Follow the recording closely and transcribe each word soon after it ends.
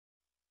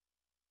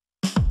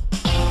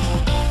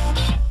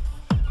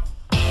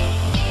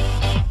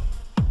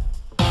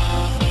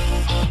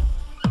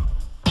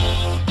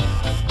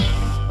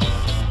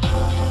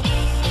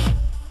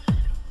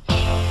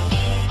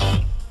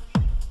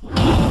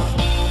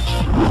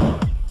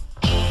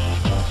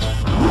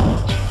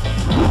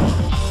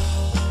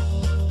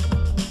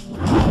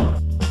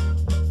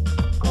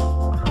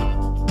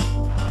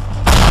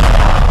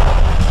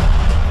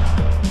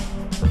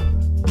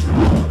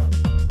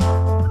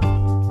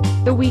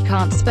We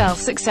can't spell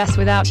success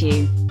without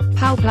you.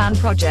 PowerPlan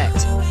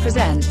Project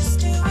presents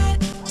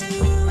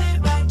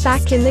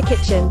Back in the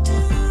kitchen.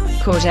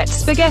 Courgette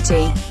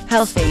spaghetti,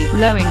 healthy,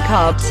 low in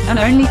carbs, and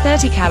only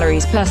 30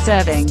 calories per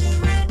serving.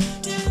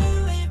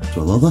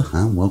 Hello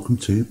there and welcome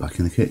to Back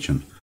in the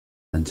Kitchen.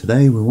 And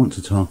today we want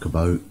to talk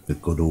about the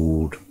good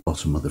old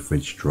bottom of the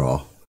fridge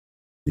drawer.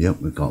 Yep,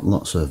 we've got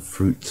lots of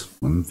fruit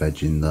and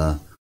veg in there,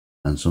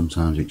 and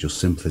sometimes it just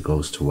simply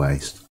goes to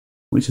waste,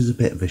 which is a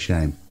bit of a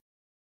shame.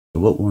 So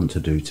what we want to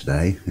do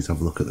today is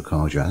have a look at the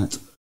courgette,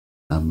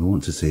 and we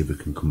want to see if we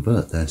can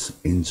convert this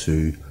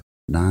into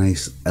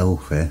nice,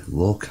 healthy,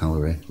 low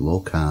calorie,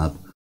 low carb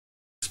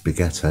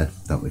spaghetti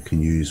that we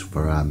can use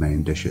for our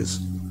main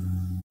dishes.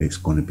 It's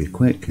going to be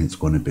quick, it's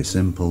going to be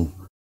simple,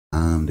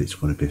 and it's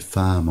going to be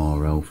far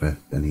more healthy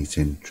than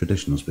eating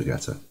traditional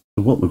spaghetti.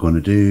 So what we're going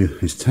to do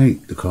is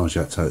take the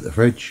courgette out of the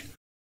fridge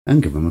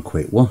and give them a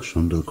quick wash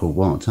under the cold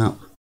water tap.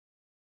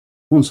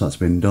 Once that's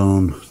been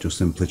done, just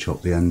simply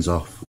chop the ends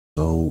off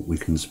so we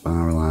can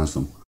spiralise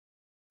them.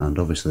 And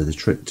obviously the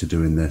trick to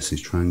doing this is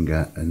try and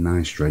get a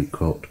nice straight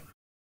cut,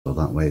 so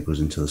that way it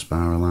goes into the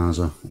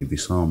spiraliser. If you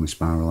saw my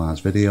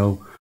spiralise video,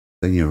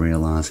 then you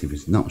realise if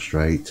it's not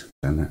straight,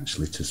 then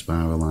actually to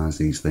spiralise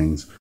these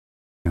things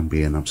can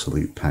be an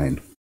absolute pain.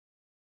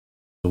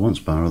 So once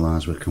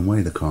spiralised, we can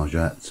weigh the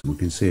courgette, and we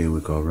can see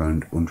we've got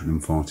around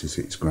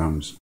 146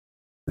 grams.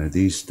 Now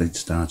these did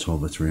start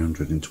over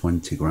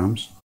 320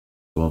 grams,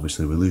 so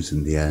obviously we're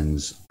losing the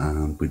ends,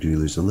 and we do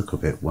lose a little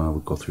bit while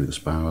we go through the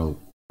spiral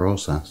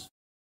process.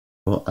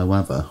 But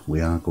however, we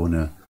are going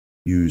to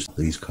use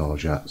these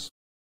courgettes.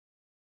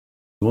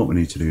 So what we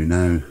need to do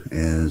now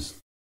is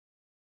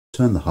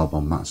turn the hob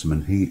on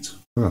maximum heat,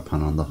 pour a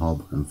pan on the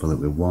hob and fill it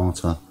with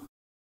water,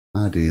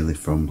 ideally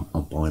from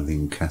a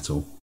boiling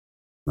kettle.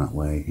 That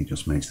way it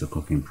just makes the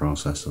cooking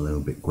process a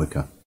little bit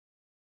quicker.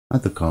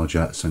 Add the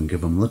courgettes and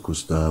give them a little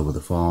stir with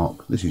a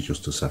fork. This is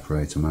just to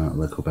separate them out a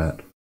little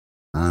bit.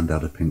 And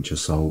add a pinch of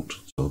salt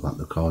so that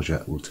the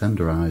courgette will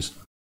tenderise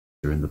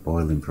during the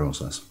boiling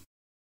process.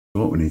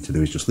 So what we need to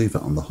do is just leave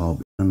it on the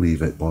hob and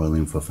leave it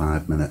boiling for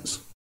 5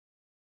 minutes.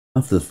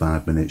 After the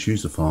 5 minutes,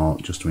 use the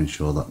fork just to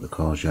ensure that the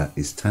courgette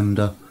is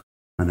tender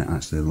and it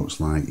actually looks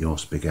like your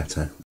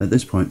spaghetti. At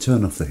this point,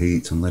 turn off the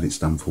heat and let it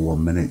stand for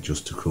 1 minute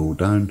just to cool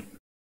down.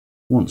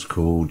 Once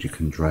cooled, you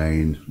can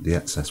drain the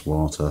excess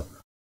water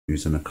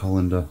using a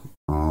colander,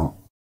 or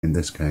in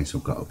this case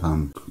I've got a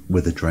pan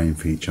with a drain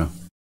feature,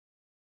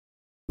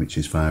 which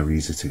is far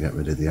easier to get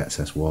rid of the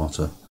excess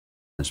water,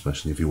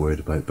 especially if you're worried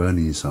about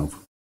burning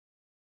yourself.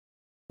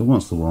 So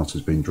once the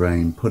water's been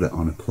drained, put it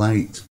on a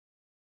plate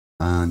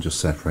and just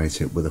separate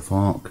it with a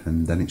fork,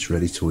 and then it's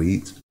ready to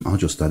eat, or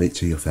just add it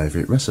to your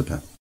favourite recipe.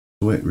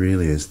 So it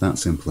really is that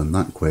simple and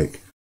that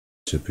quick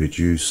to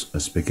produce a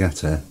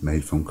spaghetti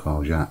made from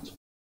courgette.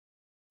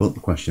 But the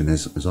question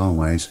is, as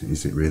always,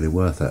 is it really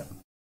worth it?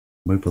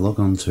 We can log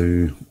on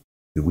to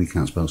the We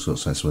Can't Spell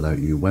Success Without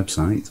You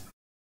website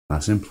by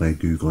simply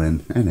googling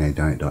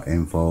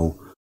nadiet.info,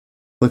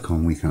 click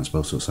on We Can't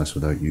Spell Success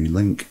Without You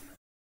link,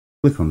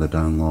 click on the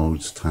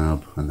downloads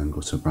tab and then go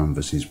to brand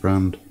versus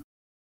brand.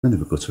 Then if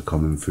we go to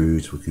common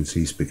foods, we can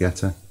see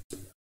spaghetti,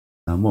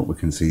 and what we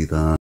can see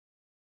there,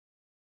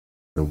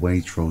 the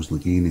Waitrose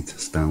Leggini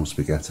style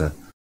spaghetti,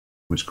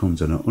 which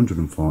comes in at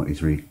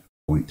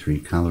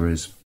 143.3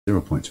 calories,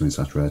 0.2 in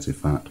saturated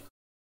fat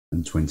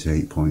and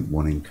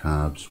 28.1 in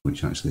carbs,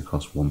 which actually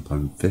costs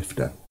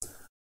 £1.50.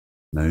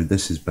 Now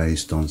this is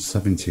based on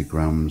 70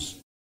 grams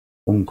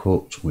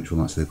uncooked, which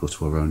will actually go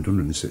to around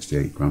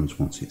 168 grams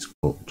once it's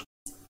cooked.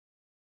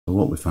 So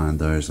what we find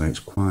there is that it's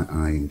quite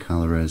high in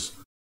calories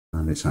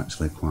and it's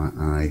actually quite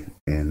high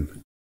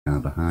in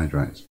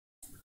carbohydrates.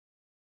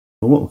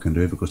 But what we can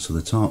do, if we go to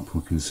the top,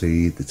 we can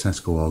see the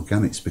Tesco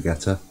organic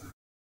spaghetti,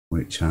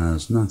 which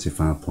has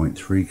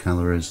 95.3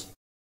 calories,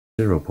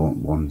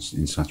 0.1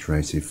 in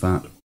saturated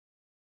fat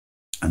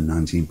and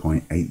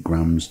 19.8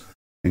 grams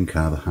in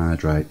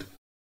carbohydrate,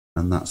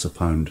 and that's a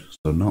pound.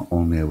 So not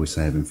only are we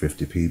saving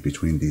 50p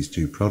between these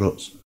two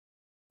products,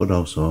 but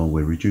also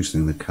we're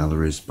reducing the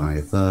calories by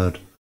a third,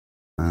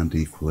 and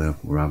equally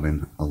we're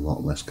having a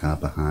lot less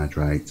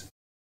carbohydrate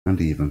and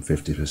even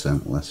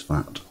 50% less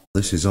fat.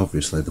 This is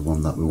obviously the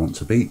one that we want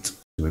to beat.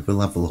 So if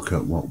we'll have a look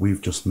at what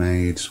we've just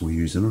made, so we're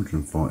using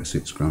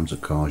 146 grams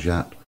of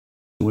courgette.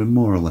 So we're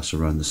more or less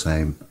around the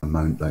same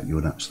amount that you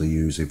would actually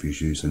use if you're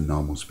using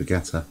normal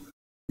spaghetti,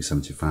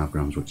 75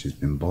 grams which has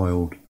been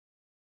boiled.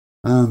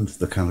 And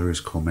the calories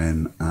come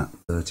in at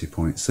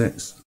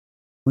 30.6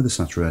 with a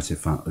saturated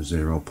fat of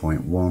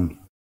 0.1,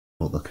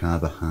 but the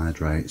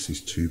carbohydrates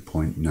is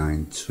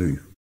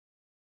 2.92.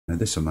 Now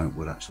this amount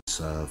would actually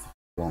serve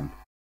one,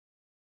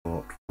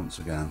 but once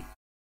again,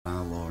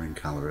 far lower in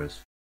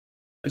calories.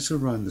 It's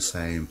around the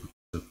same,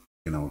 a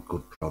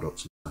good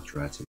product and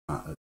saturated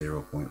fat at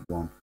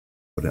 0.1.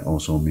 But it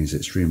also means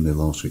extremely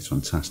low, so it's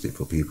fantastic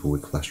for people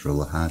with cholesterol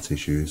or heart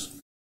issues.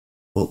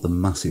 But the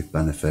massive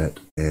benefit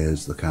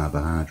is the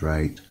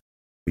carbohydrate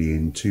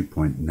being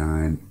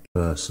 2.9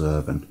 per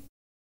serving,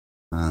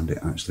 and it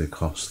actually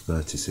costs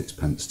 36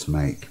 pence to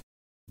make.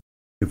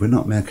 If we're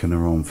not making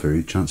our own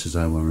food, chances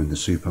are when we're in the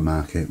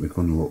supermarket, we're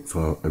going to look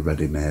for a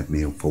ready-made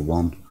meal for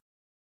one.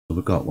 So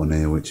we've got one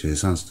here which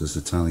is Asda's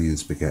Italian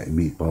spaghetti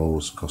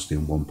meatballs,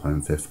 costing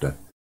 £1.50,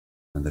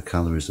 and the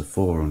calories are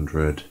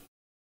 400,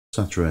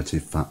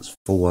 saturated fats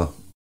 4,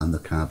 and the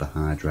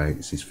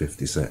carbohydrates is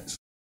 56.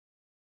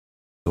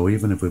 So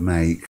even if we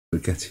make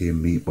spaghetti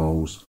and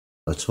meatballs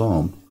at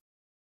home,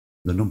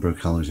 the number of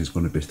calories is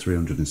going to be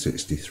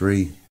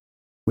 363,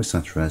 with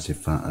saturated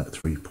fat at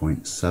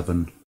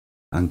 3.7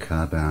 and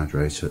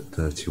carbohydrates at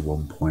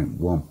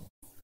 31.1,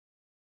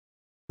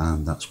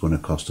 and that's going to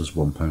cost us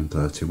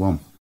 £1.31.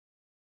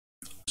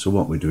 So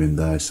what we're doing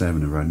there is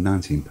saving around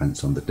 19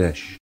 pence on the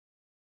dish.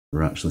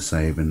 We're actually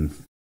saving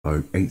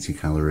about 80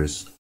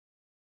 calories,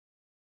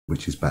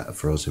 which is better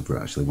for us if we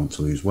actually want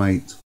to lose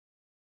weight.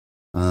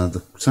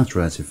 The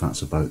saturated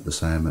fat's about the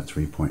same at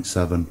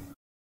 3.7,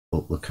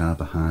 but the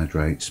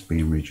carbohydrates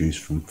being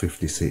reduced from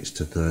 56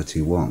 to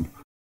 31,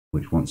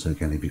 which once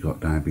again, if you've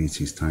got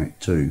diabetes type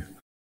 2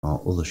 or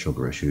other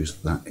sugar issues,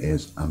 that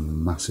is a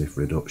massive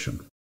reduction.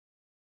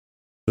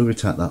 So we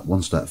take that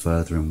one step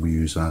further and we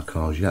use our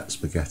Courgette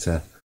spaghetti.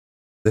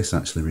 This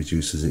actually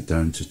reduces it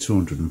down to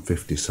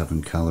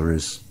 257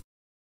 calories,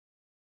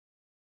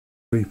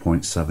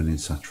 3.7 in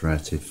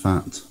saturated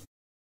fat,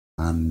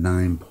 and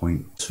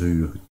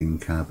 9.2 in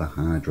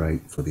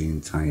carbohydrate for the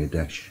entire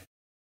dish.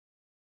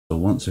 So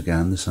once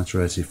again, the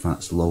saturated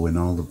fat's low in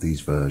all of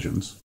these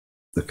versions.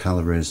 The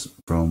calories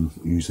from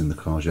using the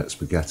Courgette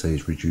spaghetti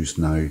is reduced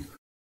now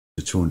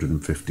to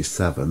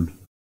 257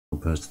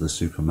 compared to the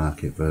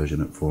supermarket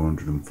version at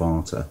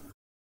 440,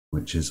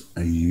 which is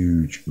a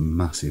huge,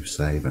 massive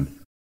saving.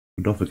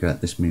 And don't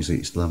forget, this means that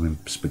you're still having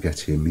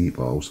spaghetti and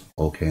meatballs,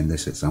 okay, in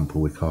this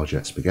example with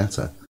Courgette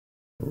spaghetti,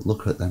 but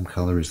look at them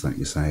calories that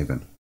you're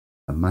saving.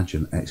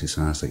 Imagine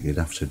exercise that you'd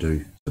have to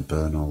do to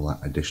burn all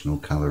that additional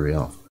calorie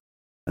off,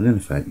 and in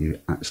effect you're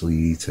actually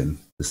eating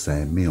the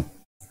same meal.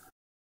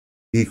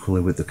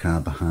 Equally with the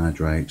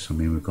carbohydrates, I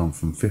mean, we've gone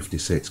from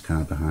 56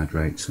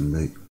 carbohydrates in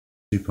the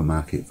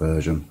supermarket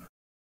version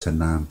to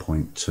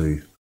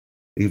 9.2.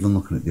 Even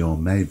looking at the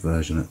homemade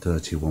version at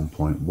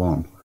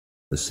 31.1,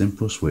 the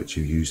simple switch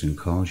of using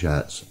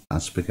courgettes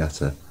as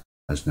spaghetti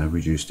has now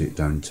reduced it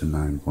down to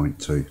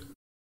 9.2.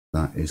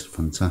 That is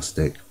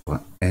fantastic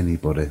for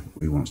anybody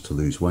who wants to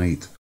lose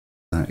weight.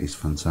 That is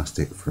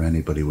fantastic for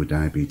anybody with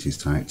diabetes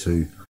type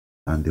 2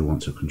 and who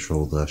want to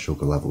control their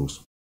sugar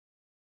levels.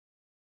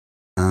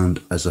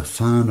 And as a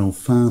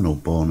final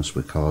bonus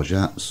with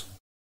courgettes,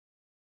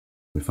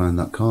 we find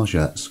that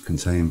courgettes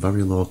contain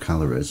very low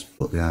calories,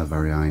 but they are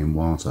very high in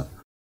water.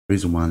 The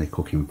reason why they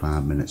cook in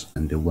 5 minutes,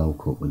 and they're well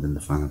cooked within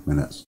the 5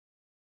 minutes.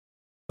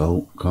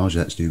 So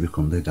courgettes do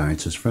become the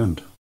dieter's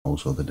friend,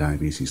 also the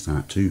diabetes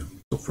type 2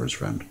 sufferer's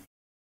friend.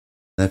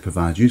 They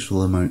provide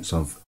useful amounts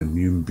of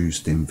immune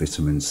boosting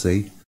vitamin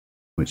C,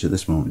 which at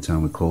this moment in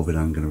time with COVID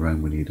hanging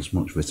around, we need as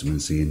much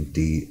vitamin C and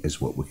D as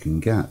what we can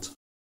get.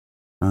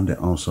 And it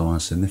also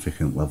has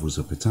significant levels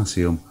of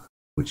potassium,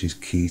 which is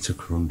key to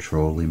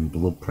controlling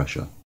blood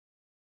pressure.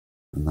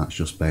 And that's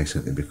just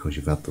basically because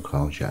you've had the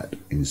courgette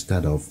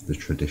instead of the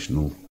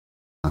traditional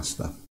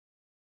pasta.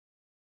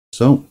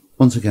 So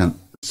once again,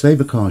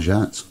 save a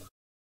courgette,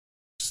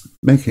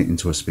 make it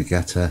into a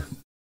spaghetti,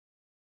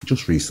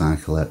 just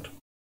recycle it,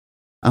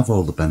 have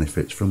all the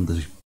benefits from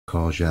the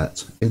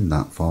courgette in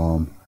that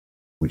form,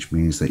 which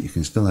means that you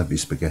can still have your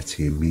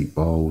spaghetti and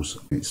meatballs.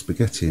 It's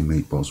spaghetti and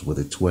meatballs with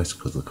a twist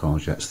because the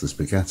courgette's the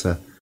spaghetti,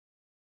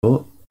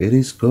 but it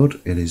is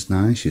good, it is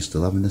nice, you're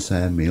still having the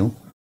same meal.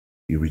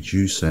 You're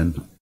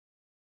reducing,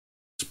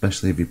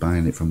 especially if you're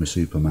buying it from a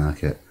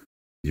supermarket,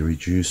 you're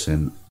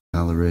reducing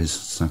calories,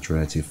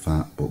 saturated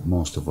fat, but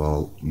most of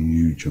all,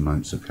 huge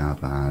amounts of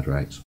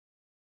carbohydrates.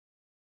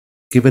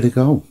 Give it a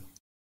go.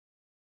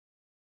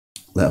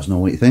 Let us know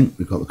what you think.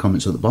 We've got the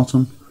comments at the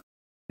bottom.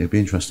 It'd be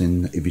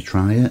interesting if you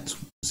try it,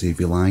 see if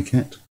you like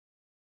it.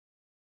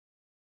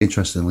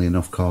 Interestingly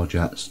enough,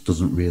 courgettes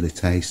doesn't really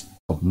taste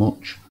of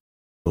much,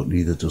 but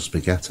neither does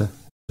spaghetti,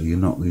 so you're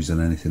not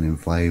losing anything in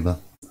flavour.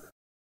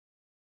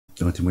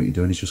 The only thing what you're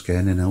doing is just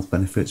gaining health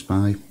benefits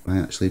by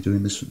actually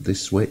doing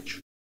this switch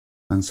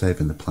and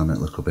saving the planet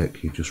a little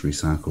bit. You've just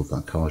recycled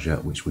that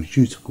courgette which was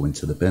due to go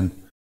into the bin,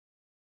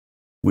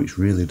 which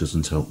really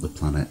doesn't help the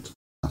planet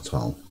at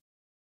all.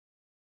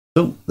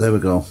 So there we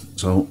go.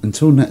 So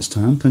until next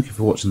time, thank you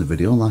for watching the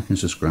video. Like and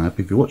subscribe.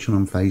 If you're watching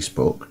on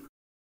Facebook,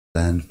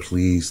 then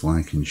please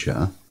like and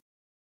share.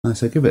 Like I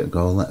say, give it a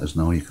go, let us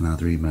know. You can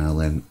either email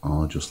in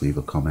or just leave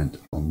a comment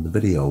on the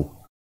video.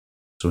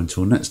 So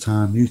until next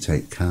time, you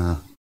take care,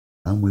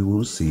 and we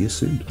will see you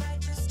soon.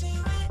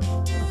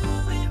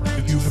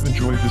 If you have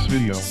enjoyed this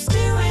video,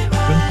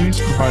 then please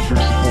provide your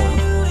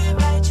support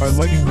by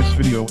liking this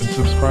video and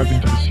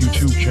subscribing to this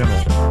YouTube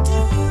channel.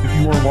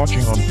 If you are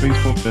watching on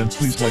Facebook, then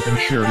please like and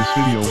share this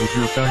video with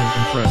your family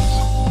and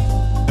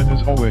friends. And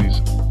as always,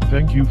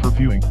 thank you for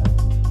viewing.